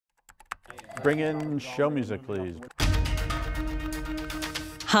Bring in show music, please.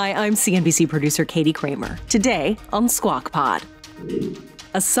 Hi, I'm CNBC producer Katie Kramer. Today on Squawk Pod.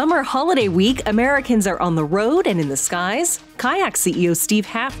 A summer holiday week, Americans are on the road and in the skies. Kayak CEO Steve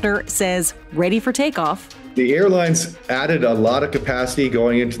Hafner says, ready for takeoff. The airlines added a lot of capacity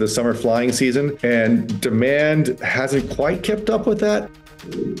going into the summer flying season, and demand hasn't quite kept up with that.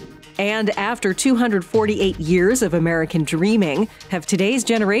 And after 248 years of American dreaming, have today's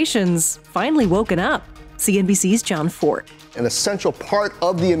generations finally woken up? CNBC's Jon Fortt. An essential part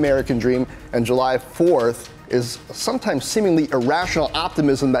of the American dream, and July 4th is sometimes seemingly irrational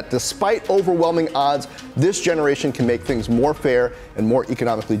optimism that despite overwhelming odds, this generation can make things more fair and more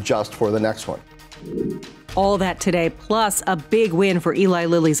economically just for the next one. All that today, plus a big win for Eli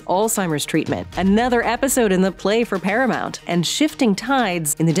Lilly's Alzheimer's treatment, another episode in the play for Paramount, and shifting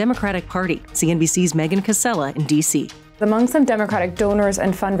tides in the Democratic Party. CNBC's Megan Cassella in D.C. Among some Democratic donors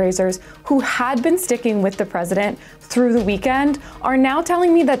and fundraisers who had been sticking with the president through the weekend are now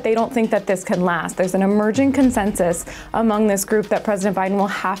telling me that they don't think that this can last. There's an emerging consensus among this group that President Biden will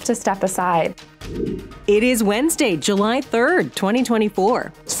have to step aside. It is Wednesday, July 3rd,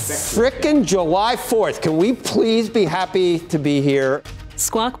 2024. Frickin' July 4th. Can we please be happy to be here?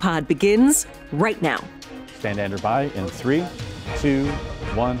 Squawk Pod begins right now. Stand Andrew by in 3, 2,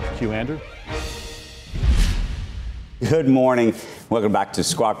 1. Cue Andrew. Good morning. Welcome back to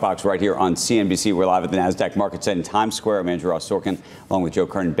Squawk Box right here on CNBC. We're live at the NASDAQ market site in Times Square. I'm Andrew Ross Sorkin, along with Joe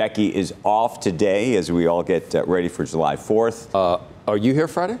Kernen. Becky is off today as we all get ready for July 4th. Are you here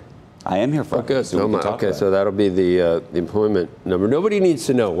Friday? I am here Friday. Oh, good. So that'll be the employment number. Nobody needs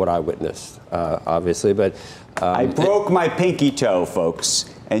to know what I witnessed, obviously, but... I broke my pinky toe, folks,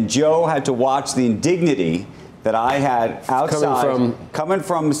 and Joe had to watch the indignity that I had outside, coming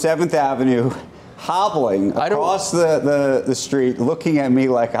from 7th Avenue, hobbling across the street, looking at me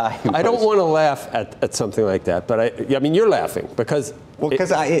like I don't want to laugh at something like that, but I mean, you're laughing because... Well,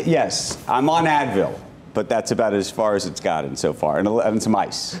 because yes, I'm on Advil, but that's about as far as it's gotten so far, and some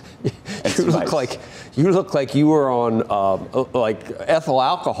ice. You look like you were on like ethyl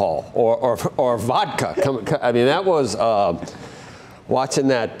alcohol or vodka. I mean, that was watching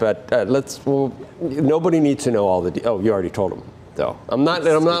that, but nobody needs to know all the... Oh, you already told them. Though I'm not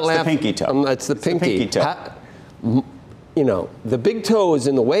laughing. The pinky toe. It's the pinky toe. You know, the big toe is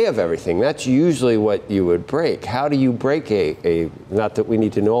in the way of everything. That's usually what you would break. How do you break a not that we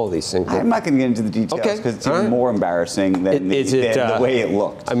need to know all these things. I'm not going to get into the details because it's even more embarrassing than the way it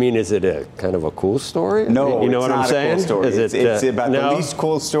looked. I mean, is it a kind of a cool story? No, you know it's what not I'm saying? A cool story. It's about the least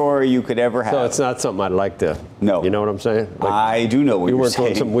cool story you could ever have. So it's not something I'd like to. No. You know what I'm saying? Like, I do know what you're saying. You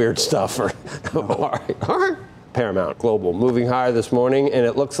weren't doing some weird stuff. No. All right. Paramount Global moving higher this morning, and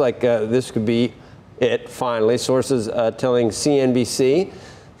it looks like this could be it finally. Sources telling CNBC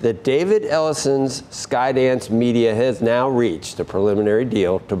that David Ellison's Skydance Media has now reached a preliminary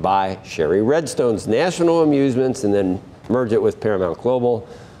deal to buy Sherry Redstone's National Amusements and then merge it with Paramount Global.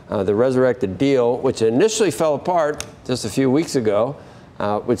 The resurrected deal, which initially fell apart just a few weeks ago,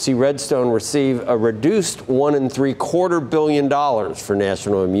 would see Redstone receive a reduced $1.75 billion for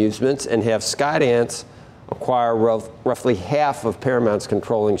National Amusements and have Skydance acquire roughly half of Paramount's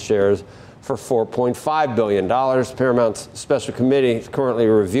controlling shares for $4.5 billion. Paramount's special committee is currently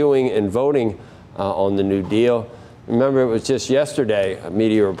reviewing and voting on the new deal. Remember, it was just yesterday,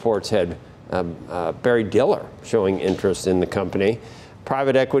 media reports had Barry Diller showing interest in the company.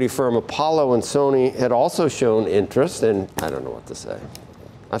 Private equity firm Apollo and Sony had also shown interest, and I don't know what to say.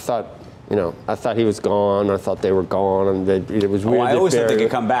 I thought he was gone. I thought they were gone, and it was weird. I always thought they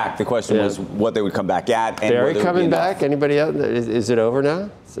could come back. The question was what they would come back at. And Barry coming back? Anybody else? Is it over now?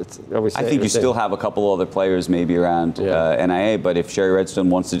 I think you still have a couple other players maybe around NIA, but if Sherry Redstone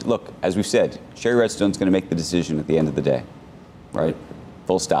wants to look, as we've said, Sherry Redstone's going to make the decision at the end of the day, right?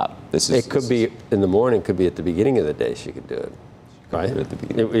 Full stop. It could be in the morning. Could be at the beginning of the day. She could do it. Right? At the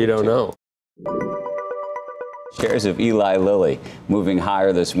beginning. You don't know. Shares of Eli Lilly moving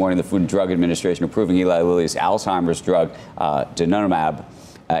higher this morning. The Food and Drug Administration approving Eli Lilly's Alzheimer's drug, donanemab,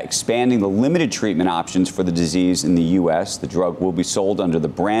 expanding the limited treatment options for the disease in the U.S. The drug will be sold under the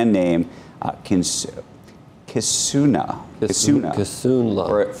brand name Kisunla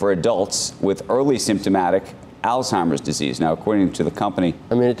for adults with early symptomatic Alzheimer's disease. Now, according to the company,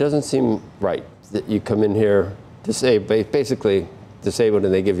 I mean, it doesn't seem right that you come in here to say basically disabled,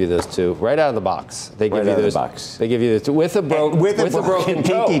 and they give you those two right out of the box. They give you those. They give you this with a broken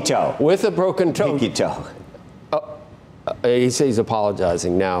pinky toe. With a broken toe. Pinky toe. He says he's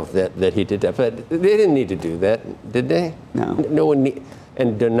apologizing now that he did that, but they didn't need to do that, did they? No. No one need.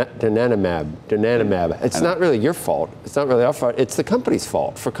 and donanemab. It's not really your fault. It's not really our fault. It's the company's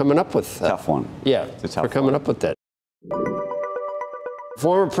fault for coming up with that. Tough one. Yeah, for coming up with that.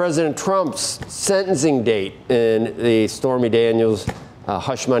 Former President Trump's sentencing date in the Stormy Daniels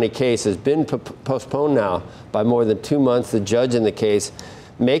hush money case has been postponed now by more than 2 months. The judge in the case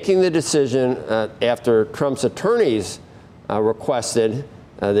making the decision after Trump's attorneys requested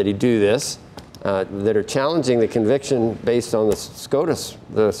that he do this, that are challenging the conviction based on the SCOTUS,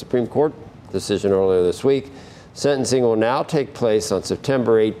 the Supreme Court decision earlier this week. Sentencing will now take place on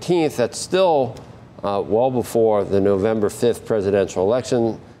September 18th. That's still well before the November 5th presidential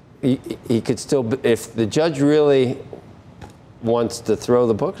election. He could still, if the judge really wants to throw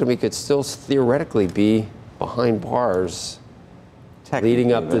the book, he could still theoretically be behind bars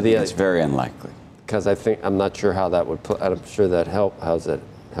leading up to the. It's very unlikely. Because I'm not sure how that would I'm sure that how's it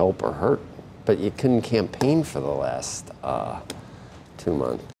help or hurt? But you couldn't campaign for the last 2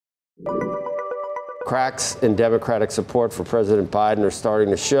 months. Cracks in Democratic support for President Biden are starting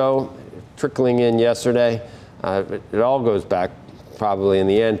to show, trickling in yesterday. It all goes back probably in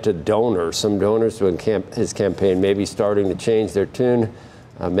the end to donors. Some donors to his campaign may be starting to change their tune.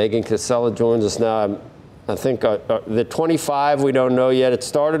 Megan Cassella joins us now. I think the 25, we don't know yet. It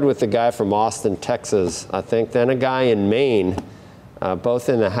started with the guy from Austin, Texas, I think, then a guy in Maine, both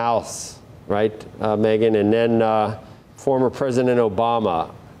in the House, right, Megan? And then former President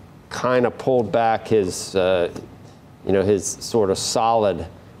Obama kind of pulled back his, his sort of solid,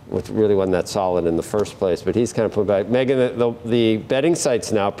 which really wasn't that solid in the first place, but he's kind of pulled back. Megan, the betting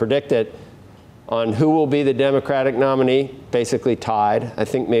sites now predict it on who will be the Democratic nominee, basically tied. I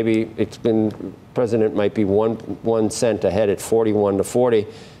think maybe president might be one cent ahead at 41-40,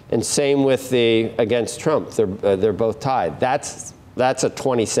 and same with the against Trump. They're both tied. That's a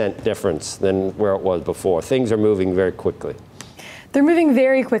 20-cent difference than where it was before. Things are moving very quickly. They're moving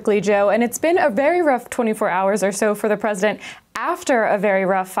very quickly, Joe, and it's been a very rough 24 hours or so for the president after a very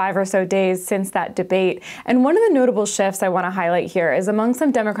rough 5 or so days since that debate. And one of the notable shifts I want to highlight here is among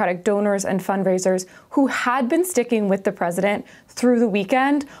some Democratic donors and fundraisers who had been sticking with the president through the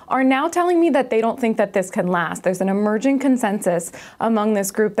weekend are now telling me that they don't think that this can last. There's an emerging consensus among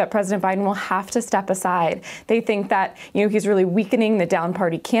this group that President Biden will have to step aside. They think that, he's really weakening the down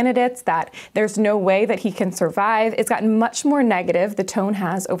party candidates, that there's no way that he can survive. It's gotten much more negative, the tone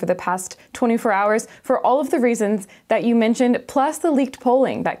has, over the past 24 hours for all of the reasons that you mentioned, plus the leaked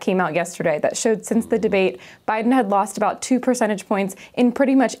polling that came out yesterday that showed since the debate, Biden had lost about 2 percentage points in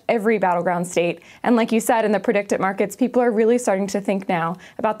pretty much every battleground state. And like you said, in the predicted markets, people are really starting to think now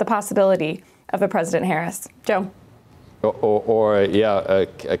about the possibility of a President Harris. Joe?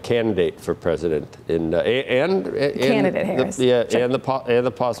 A candidate for president, and candidate Harris. And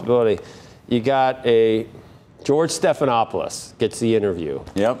the possibility. You got a George Stephanopoulos gets the interview.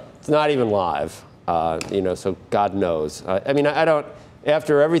 Yep. It's not even live, so God knows. I don't.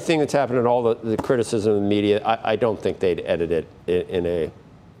 After everything that's happened and all the criticism of the media, I don't think they'd edit it in a.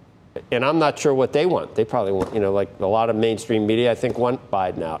 And I'm not sure what they want. They probably want, like a lot of mainstream media, I think, want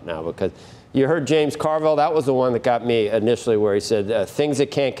Biden out now because you heard James Carville. That was the one that got me initially, where he said things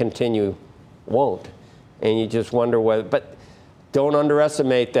that can't continue won't, and you just wonder whether. But don't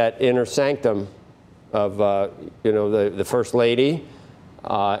underestimate that inner sanctum of the First Lady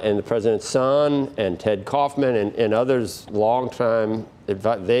and the President's son and Ted Kaufman and others longtime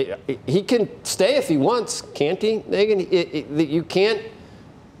advice. He can stay if he wants, can't he? You can't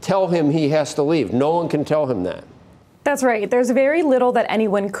tell him he has to leave. No one can tell him that. That's right. There's very little that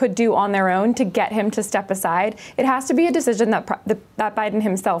anyone could do on their own to get him to step aside. It has to be a decision that Biden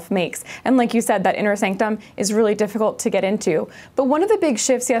himself makes. And like you said, that inner sanctum is really difficult to get into. But one of the big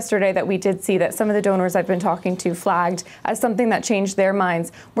shifts yesterday that we did see that some of the donors I've been talking to flagged as something that changed their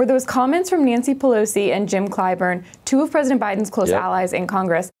minds were those comments from Nancy Pelosi and Jim Clyburn, two of President Biden's close allies in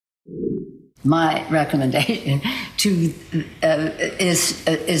Congress. My recommendation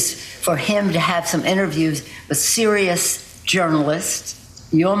is for him to have some interviews with serious journalists,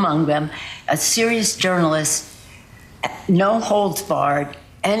 you among them, a serious journalist, no holds barred,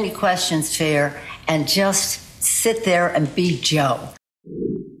 any questions fair, and just sit there and be Joe.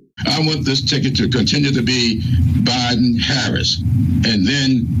 I want this ticket to continue to be Biden-Harris, and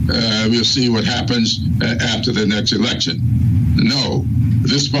then we'll see what happens after the next election. No,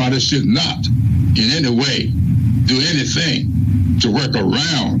 this party should not in any way do anything to work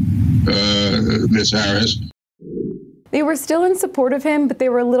around Ms. Harris. they were still in support of him, but they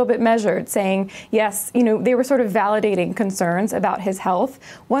were a little bit measured, saying, yes, they were sort of validating concerns about his health.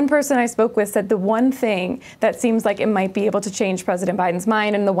 One person I spoke with said the one thing that seems like it might be able to change President Biden's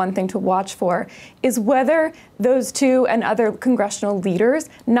mind, and the one thing to watch for, is whether those two and other congressional leaders,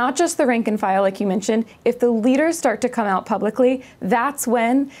 not just the rank and file like you mentioned, if the leaders start to come out publicly, that's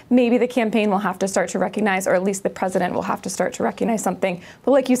when maybe the campaign will have to start to recognize, or at least the president will have to start to recognize something.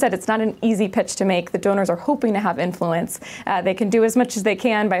 But like you said, it's not an easy pitch to make. The donors are hoping to have influence. They can do as much as they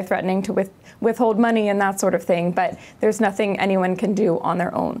can by threatening to withhold money and that sort of thing, but there's nothing anyone can do on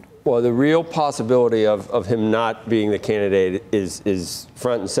their own. Well, the real possibility of him not being the candidate is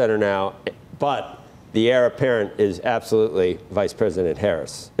front and center now, but the heir apparent is absolutely Vice President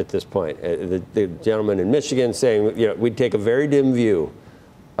Harris at this point. The gentleman in Michigan saying, we'd take a very dim view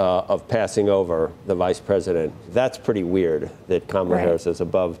of passing over the vice president. That's pretty weird that Kamala Harris is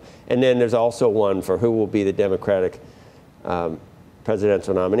above. And then there's also one for who will be the Democratic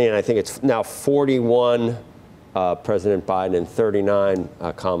presidential nominee. And I think it's now 41 President Biden and 39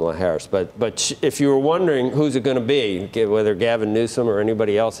 Kamala Harris. But if you were wondering who's it going to be, whether Gavin Newsom or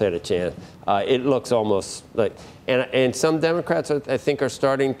anybody else had a chance, it looks almost like, and some Democrats I think are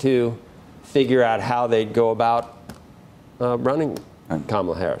starting to figure out how they'd go about running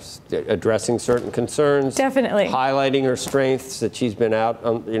Kamala Harris, addressing certain concerns, definitely highlighting her strengths that she's been out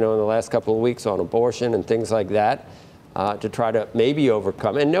on, in the last couple of weeks on abortion and things like that, to try to maybe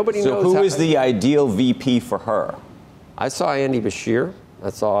overcome. And nobody knows. So who is the ideal VP for her? I saw Andy Bashir. I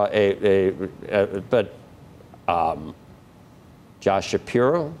saw Josh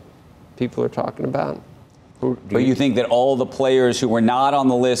Shapiro. People are talking about. But you think that all the players who were not on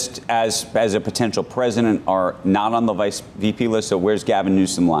the list as a potential president are not on the vice VP list? So where's Gavin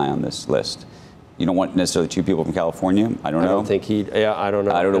Newsom lie on this list? You don't want necessarily two people from California? I don't know. I don't think he'd. Yeah, I don't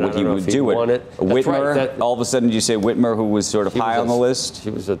know. I don't know what he would do. Whitmer. Right, all of a sudden, you say Whitmer, who was sort of high on the list.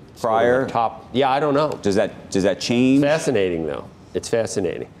 He was a prior sort of top. Yeah, I don't know. Does that change? Fascinating, though. It's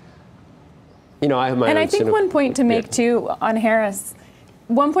fascinating. I have my. And I think one point to make too on Harris.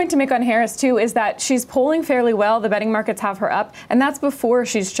 One point to make on Harris, too, is that she's polling fairly well. The betting markets have her up, and that's before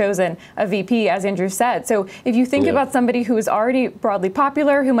she's chosen a VP, as Andrew said. So if you think about somebody who is already broadly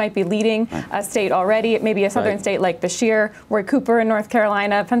popular, who might be leading a state already, maybe a southern state like Bashir, Roy Cooper in North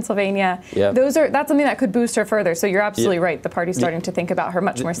Carolina, Pennsylvania, that's something that could boost her further. So you're absolutely right. The party's starting to think about her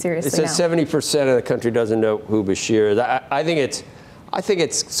much more seriously now. It says 70% of the country doesn't know who Bashir is. I think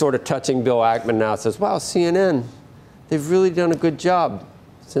it's sort of touching Bill Ackman now. It says, wow, CNN, they've really done a good job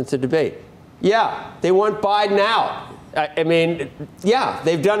since the debate. Yeah, they want Biden out. I mean, yeah,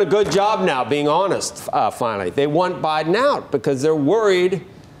 they've done a good job now, being honest, finally. They want Biden out because they're worried.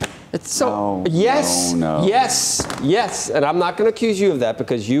 It's so, yes. And I'm not going to accuse you of that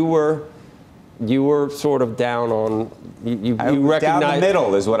because you were sort of down on, you recognize. Down the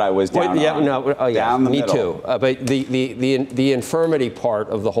middle is what I was down on. Down the me middle. too. But the infirmity part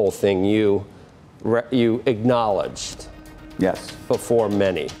of the whole thing, you acknowledged. Yes. Before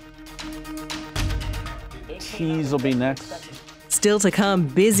many. Cheese will be next. Still to come,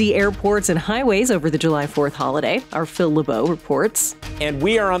 busy airports and highways over the July 4th holiday. Our Phil LeBeau reports. And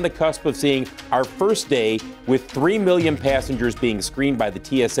we are on the cusp of seeing our first day with 3 million passengers being screened by the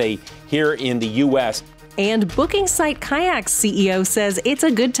TSA here in the U.S. And booking site Kayak CEO says it's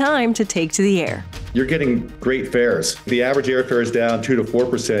a good time to take to the air. You're getting great fares. The average airfare is down 2 to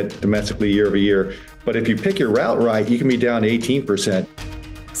 4% domestically year over year. But if you pick your route right, you can be down 18%.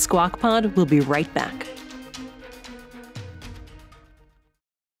 Squawk Pod will be right back.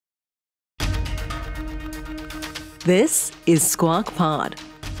 This is Squawk Pod.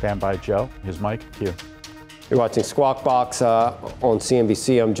 Stand by, Joe. His mic here. You're watching Squawk Box on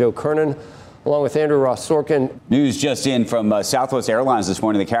CNBC. I'm Joe Kernen, along with Andrew Ross Sorkin. News just in from Southwest Airlines this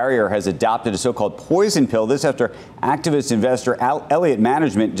morning. The carrier has adopted a so-called poison pill. This after activist investor Elliott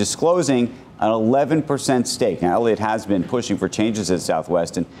Management disclosing an 11% stake. Now, Elliott has been pushing for changes at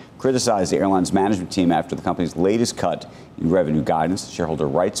Southwest and criticized the airline's management team after the company's latest cut in revenue guidance. The shareholder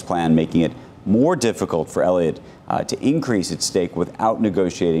rights plan making it more difficult for Elliott to increase its stake without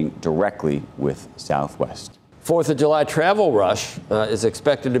negotiating directly with Southwest. 4th of July travel rush is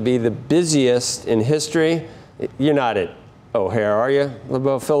expected to be the busiest in history. You're not at O'Hare, are you?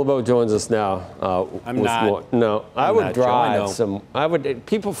 Phil LeBeau joins us now. I'm not. No, I would drive Joe,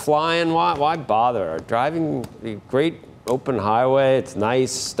 people flying, why bother? Driving the great open highway, it's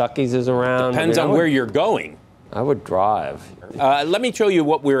nice. Stuckey's is around. Depends on where you're going. I would drive. Let me show you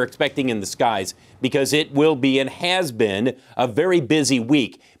what we're expecting in the skies, because it will be and has been a very busy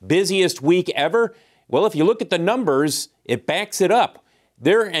week. Busiest week ever? Well, if you look at the numbers, it backs it up.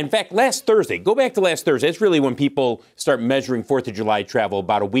 In fact, last Thursday, go back to last Thursday. It's really when people start measuring 4th of July travel,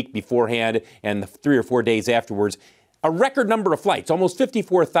 about a week beforehand and 3 or 4 days afterwards. A record number of flights, almost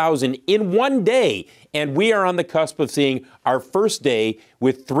 54,000 in one day. And we are on the cusp of seeing our first day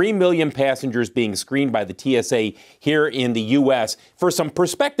with 3 million passengers being screened by the TSA here in the U.S. For some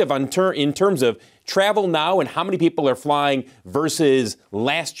perspective in terms of travel now and how many people are flying versus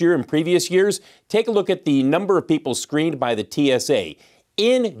last year and previous years, take a look at the number of people screened by the TSA.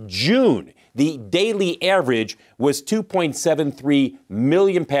 In June, the daily average was 2.73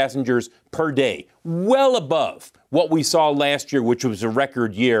 million passengers per day, well above what we saw last year, which was a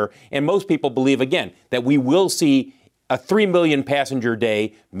record year. And most people believe, again, that we will see a 3 million passenger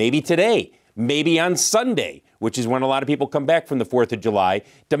day, maybe today, maybe on Sunday, which is when a lot of people come back from the 4th of July.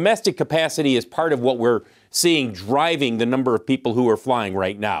 Domestic capacity is part of what we're seeing driving the number of people who are flying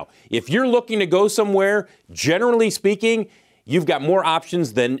right now. If you're looking to go somewhere, generally speaking, you've got more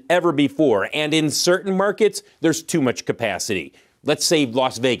options than ever before. And in certain markets, there's too much capacity. Let's say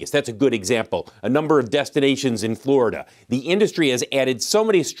Las Vegas. That's a good example. A number of destinations in Florida. The industry has added so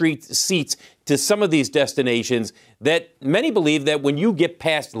many street seats to some of these destinations that many believe that when you get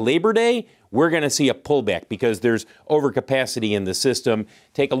past Labor Day, we're going to see a pullback because there's overcapacity in the system.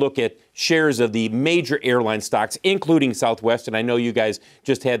 Take a look at shares of the major airline stocks, including Southwest. And I know you guys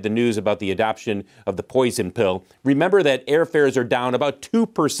just had the news about the adoption of the poison pill. Remember that airfares are down about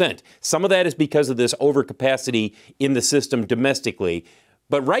 2%. Some of that is because of this overcapacity in the system domestically.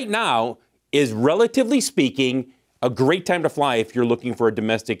 But right now is, relatively speaking, a great time to fly if you're looking for a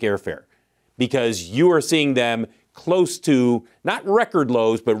domestic airfare, because you are seeing them close to, not record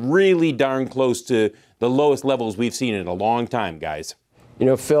lows, but really darn close to the lowest levels we've seen in a long time, guys. You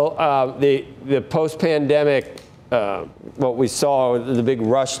know, Phil, the post-pandemic, what we saw, the big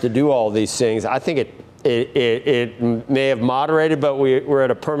rush to do all these things, I think it may have moderated, but we're at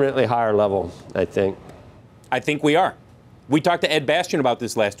a permanently higher level, I think. I think we are. We talked to Ed Bastian about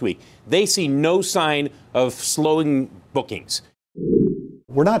this last week. They see no sign of slowing bookings.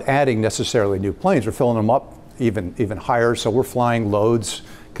 We're not adding necessarily new planes. We're filling them up even higher. So we're flying loads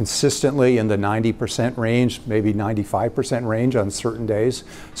consistently in the 90% range, maybe 95% range on certain days.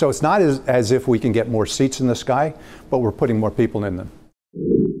 So it's not as if we can get more seats in the sky, but we're putting more people in them.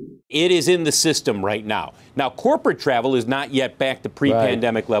 It is in the system right now. Now, corporate travel is not yet back to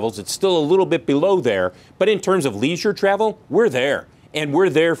pre-pandemic levels. It's still a little bit below there. But in terms of leisure travel, we're there. And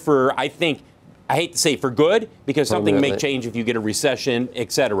we're there for, I think, I hate to say for good, because something may change if you get a recession,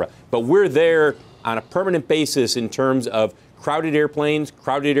 et cetera. But we're there on a permanent basis in terms of crowded airplanes,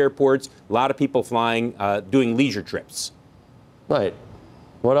 crowded airports, a lot of people flying, doing leisure trips. Right.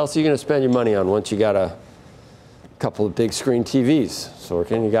 What else are you going to spend your money on once you got a couple of big screen TVs,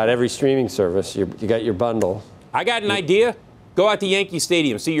 Sorkin? You got every streaming service. You got your bundle. I got an idea. Go out to Yankee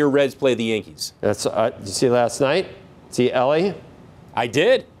Stadium. See your Reds play the Yankees. That's. Did you see last night? See Ellie? I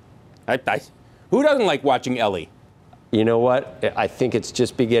did. Who doesn't like watching Ellie? You know what? I think it's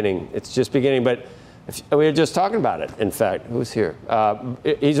just beginning. It's just beginning. But we were just talking about it. In fact, who's here?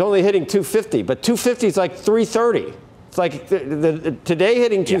 He's only hitting 250, but 250 is like 330. It's like today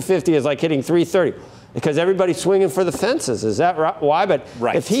hitting 250 is like hitting 330 because everybody's swinging for the fences. Is that right? Why? But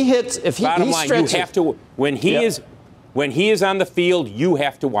if he hits, if he bottom line, you have to when he is on the field, you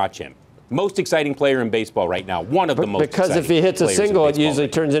have to watch him. Most exciting player in baseball right now. One of the most exciting. Because if he hits a single, it usually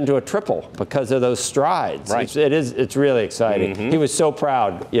turns into a triple because of those strides. Right. It's really exciting. Mm-hmm. He was so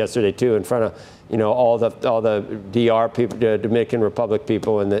proud yesterday too, in front of all the DR people, the Dominican Republic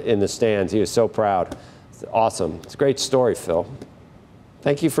people in the stands. He was so proud. It's awesome. It's a great story, Phil.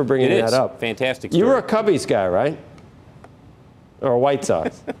 Thank you for bringing that up. Fantastic story. You were a Cubbies guy, right? Or a White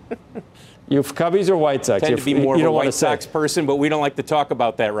Sox? You Cubbies or White Sox? Tend to be more of a White Sox person, but we don't like to talk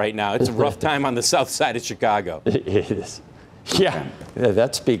about that right now. It's a rough time on the south side of Chicago. It is. Yeah,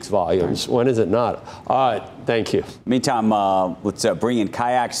 that speaks volumes. When is it not? All right, thank you. Meantime, let's bring in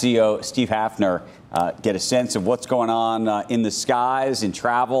Kayak CEO Steve Hafner, get a sense of what's going on in the skies, in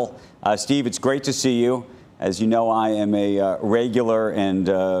travel. Steve, it's great to see you. As you know, I am a regular and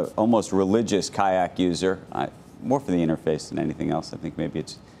almost religious kayak user. More for the interface than anything else. I think maybe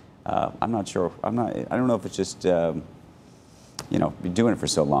it's. I'm not sure. I don't know if it's just been doing it for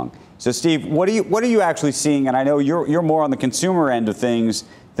so long. So, Steve, what are you actually seeing? And I know you're more on the consumer end of things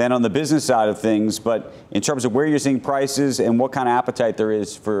than on the business side of things. But in terms of where you're seeing prices and what kind of appetite there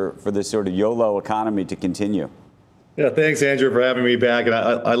is for this sort of YOLO economy to continue. Yeah, thanks, Andrew, for having me back. And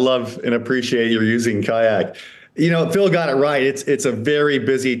I love and appreciate your using Kayak. Phil got it right. It's a very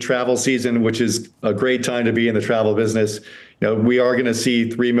busy travel season, which is a great time to be in the travel business. We are going to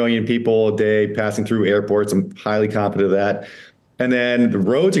see 3 million people a day passing through airports. I'm highly confident of that. And then the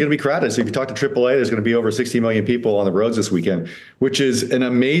roads are going to be crowded. So if you talk to AAA, there's going to be over 60 million people on the roads this weekend, which is an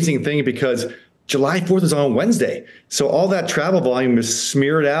amazing thing because July 4th is on Wednesday. So all that travel volume is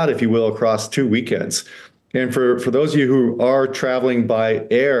smeared out, if you will, across 2 weekends. And for those of you who are traveling by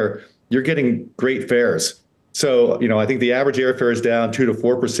air, you're getting great fares. So, I think the average airfare is down 2 to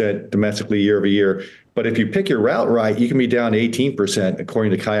 4% domestically year over year. But if you pick your route right, you can be down 18%,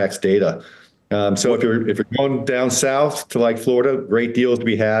 according to Kayak's data. So if you're going down south to like Florida, great deals to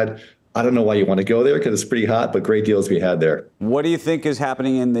be had. I don't know why you want to go there because it's pretty hot, but great deals to be had there. What do you think is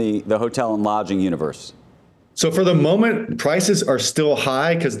happening in the hotel and lodging universe? So for the moment, prices are still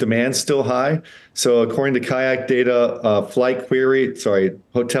high because demand's still high. So according to Kayak data,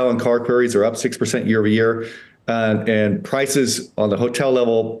 hotel and car queries are up 6% year over year. And prices on the hotel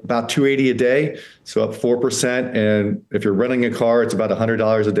level, about $280 a day, so up 4%. And if you're renting a car, it's about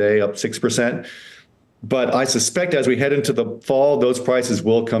 $100 a day, up 6%. But I suspect as we head into the fall, those prices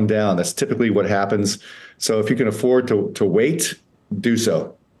will come down. That's typically what happens. So if you can afford to wait, do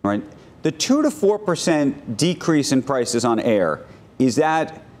so. Right. The 2 to 4% decrease in prices on air, is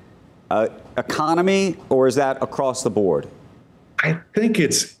that economy or is that across the board? I think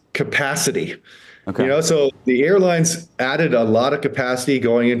it's capacity. Okay. So the airlines added a lot of capacity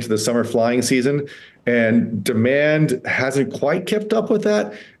going into the summer flying season, and demand hasn't quite kept up with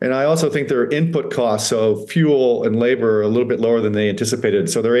that. And I also think their input costs, so fuel and labor, are a little bit lower than they anticipated.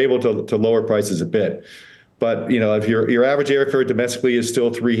 So they're able to lower prices a bit. But, if your average airfare domestically is still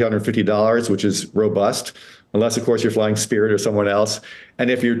 $350, which is robust, unless, of course, you're flying Spirit or someone else.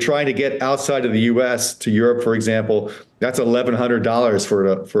 And if you're trying to get outside of the U.S. to Europe, for example, that's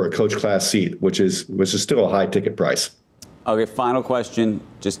 $1,100 for a coach class seat, which is still a high ticket price. Okay, final question,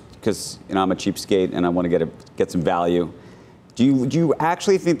 just because I'm a cheapskate and I want to get some value. Do you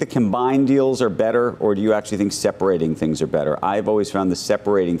actually think the combined deals are better, or do you actually think separating things are better? I've always found the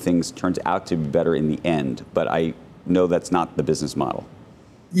separating things turns out to be better in the end, but I know that's not the business model.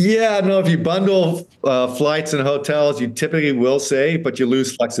 Yeah, no, if you bundle flights and hotels, you typically will save, but you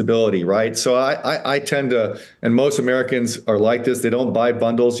lose flexibility, right? So I tend to, and most Americans are like this, they don't buy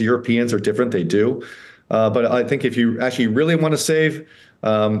bundles. Europeans are different, they do. But I think if you actually really want to save,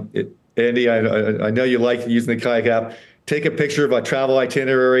 Andy, I know you like using the Kayak app. Take a picture of a travel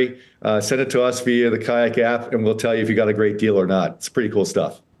itinerary, send it to us via the Kayak app, and we'll tell you if you got a great deal or not. It's pretty cool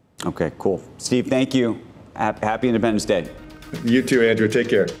stuff. Okay, cool. Steve, thank you. Happy Independence Day. You too, Andrew. Take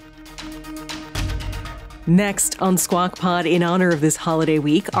care. Next on Squawk Pod, in honor of this holiday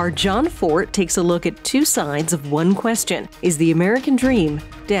week, our Jon Fortt takes a look at two sides of one question. Is the American dream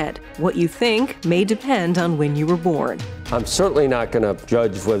dead? What you think may depend on when you were born. I'm certainly not going to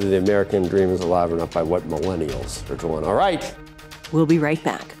judge whether the American dream is alive or not by what millennials are doing. All right. We'll be right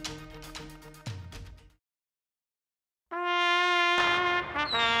back.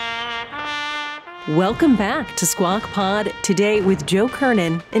 Welcome back to Squawk Pod, today with Joe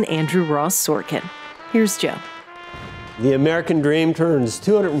Kernen and Andrew Ross Sorkin. Here's Joe. The American dream turns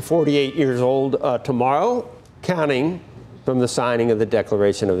 248 years old tomorrow, counting from the signing of the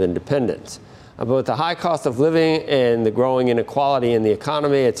Declaration of Independence. But with the high cost of living and the growing inequality in the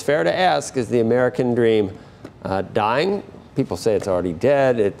economy, it's fair to ask, is the American dream dying? People say it's already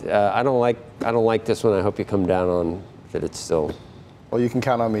dead. I don't like this one. I hope you come down on that it's still. Well, you can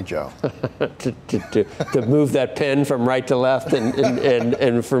count on me, Joe. to move that pen from right to left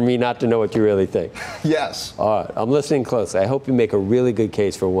and for me not to know what you really think. Yes. All right, I'm listening closely. I hope you make a really good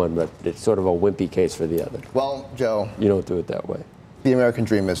case for one, but it's sort of a wimpy case for the other. Well, Joe. You don't do it that way. The American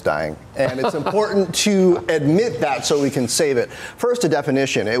dream is dying, and it's important to admit that so we can save it. First, a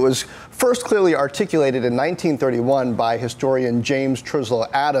definition. It was first clearly articulated in 1931 by historian James Trisell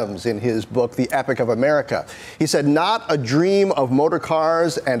Adams in his book, The Epic of America. He said, not a dream of motor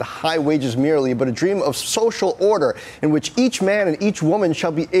cars and high wages merely, but a dream of social order in which each man and each woman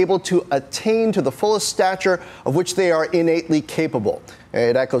shall be able to attain to the fullest stature of which they are innately capable.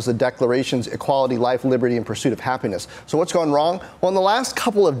 It echoes the Declaration's equality, life, liberty, and pursuit of happiness. So what's gone wrong? Well, in the last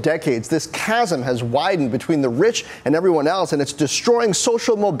couple of decades, this chasm has widened between the rich and everyone else, and it's destroying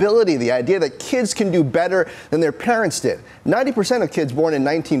social mobility, the idea that kids can do better than their parents did. 90% of kids born in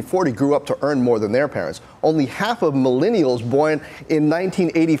 1940 grew up to earn more than their parents. Only half of millennials born in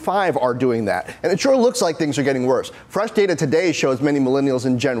 1985 are doing that. And it sure looks like things are getting worse. Fresh data today shows many millennials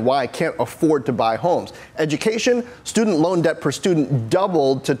in Gen Y can't afford to buy homes. Education, student loan debt per student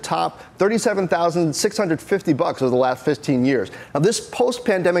doubled to top $37,650 over the last 15 years. Now, this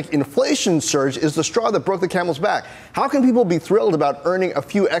post-pandemic inflation surge is the straw that broke the camel's back. How can people be thrilled about earning a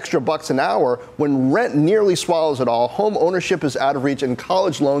few extra bucks an hour when rent nearly swallows it all, home ownership is out of reach, and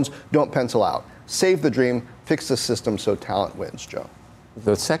college loans don't pencil out? Save the dream, Fix the system so talent wins, Joe.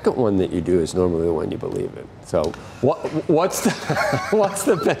 The second one that you do is normally the one you believe in. So what's the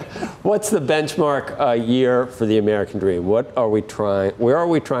benchmark year for the American dream? Where are we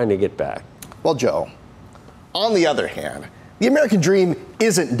trying to get back? Well, Joe, on the other hand, the American dream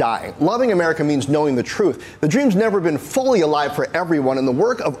isn't dying. Loving America means knowing the truth. The dream's never been fully alive for everyone, and the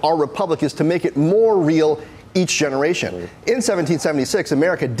work of our republic is to make it more real each generation. In 1776,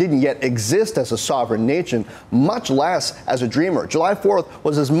 America didn't yet exist as a sovereign nation, much less as a dreamer. July 4th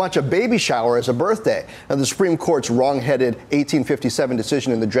was as much a baby shower as a birthday. And the Supreme Court's wrong-headed 1857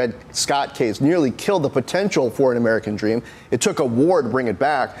 decision in the Dred Scott case nearly killed the potential for an American dream. It took a war to bring it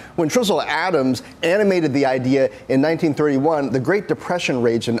back. When Trissell Adams animated the idea in 1931, the Great Depression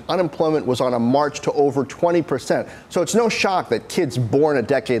raged and unemployment was on a march to over 20%. So it's no shock that kids born a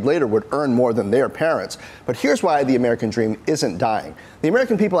decade later would earn more than their parents. But here's why the American dream isn't dying. The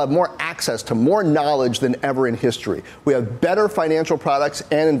American people have more access to more knowledge than ever in history. We have better financial products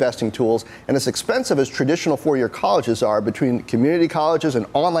and investing tools, and as expensive as traditional four-year colleges are, between community colleges and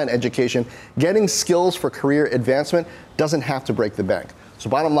online education, getting skills for career advancement doesn't have to break the bank.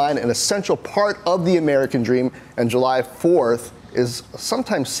 So bottom line, an essential part of the American dream, and July 4th is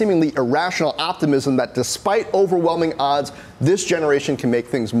sometimes seemingly irrational optimism that despite overwhelming odds, this generation can make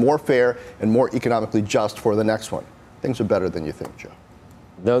things more fair and more economically just for the next one. Things are better than you think, Joe.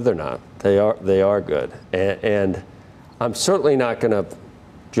 No, they're not. They are good. And I'm certainly not going to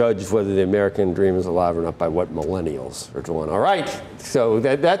judge whether the American dream is alive or not by what millennials are doing. All right. So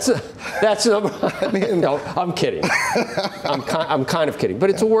that's number. No, I'm kidding. I'm kind of kidding. But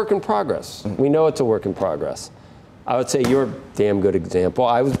it's a work in progress. We know it's a work in progress. I would say you're a damn good example.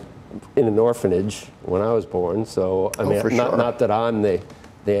 I was in an orphanage when I was born, so I mean, not that I'm the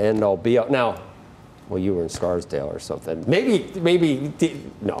end all be all. Now, well, you were in Scarsdale or something. Maybe.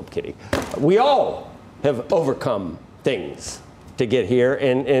 No, I'm kidding. We all have overcome things to get here,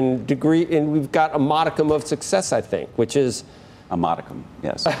 and we've got a modicum of success, I think, which is a modicum,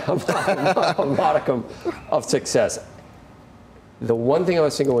 yes, a modicum of success. The one thing I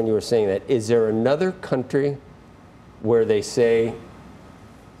was thinking when you were saying that, is there another country where they say,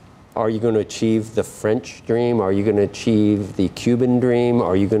 are you going to achieve the French dream? Are you going to achieve the Cuban dream?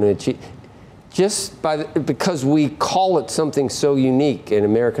 Are you going to achieve, because we call it something so unique, and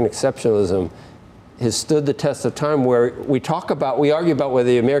American exceptionalism has stood the test of time, where we argue about whether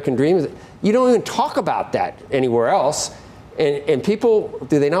the American dream is, you don't even talk about that anywhere else. And people,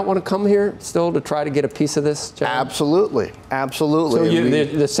 do they not want to come here still to try to get a piece of this, John? Absolutely. So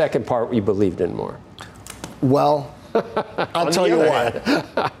the second part you believed in more. Well, I'll tell you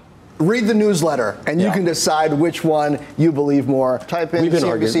what. Read the newsletter, and you can decide which one you believe more. Type in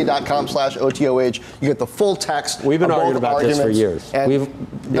CNBC.com/OTOH. You get the full text. We've been arguing about this for years.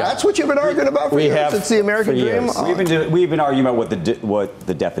 That's what you've been arguing about for years. It's the American dream. We've been arguing about what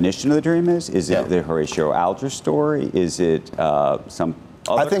the definition of the dream is. Is it the Horatio Alger story? Is it some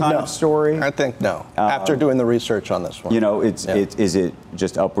other kind of story? I think no. After doing the research on this one, is it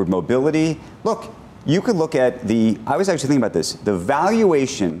just upward mobility? Look, you could look at I was actually thinking about this. The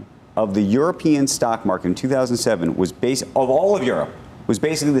valuation of the European stock market in 2007 of all of Europe was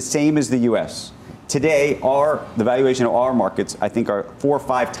basically the same as the U.S. Today, the valuation of our markets, I think, are 4 or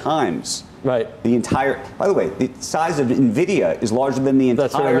 5 times the entire. By the way, the size of Nvidia is larger than the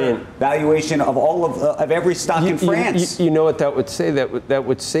entire valuation of all of every stock in France. You know what that would say? That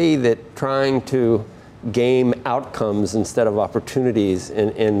would say that trying to game outcomes instead of opportunities,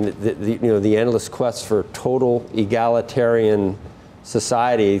 and the endless quest for total egalitarian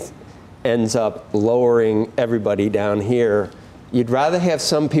societies ends up lowering everybody down here. You'd rather have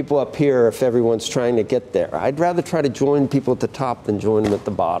some people up here if everyone's trying to get there. I'd rather try to join people at the top than join them at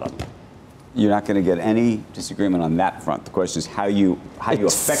the bottom. You're not going to get any disagreement on that front. The question is how you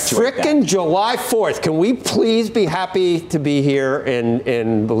effectuate that. Frickin' July 4th. Can we please be happy to be here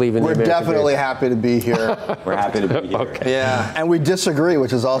and believe in the American dream? We're definitely happy to be here. We're happy to be here. Okay. Yeah, and we disagree,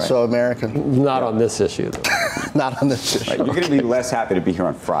 which is also American. Not on this issue, though. Not on this issue. You're going to be less happy to be here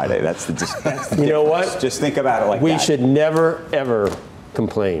on Friday. That's the difference. You know what? Just think about it like that. We should never, ever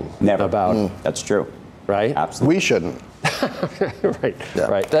complain about. That's true. Right? Absolutely. We shouldn't. Right.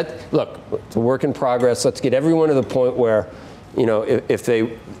 Look, it's a work in progress. Let's get everyone to the point where, if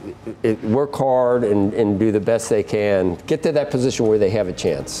they work hard and do the best they can, get to that position where they have a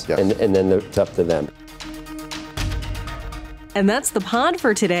chance, and then it's up to them. And that's the pod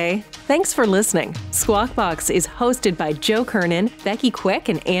for today. Thanks for listening. Squawk Box is hosted by Joe Kernen, Becky Quick,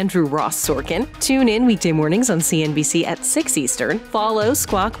 and Andrew Ross Sorkin. Tune in weekday mornings on CNBC at 6 Eastern. Follow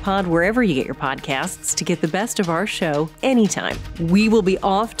Squawk Pod wherever you get your podcasts to get the best of our show anytime. We will be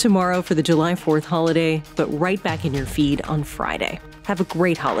off tomorrow for the July 4th holiday, but right back in your feed on Friday. Have a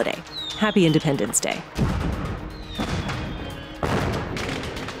great holiday. Happy Independence Day.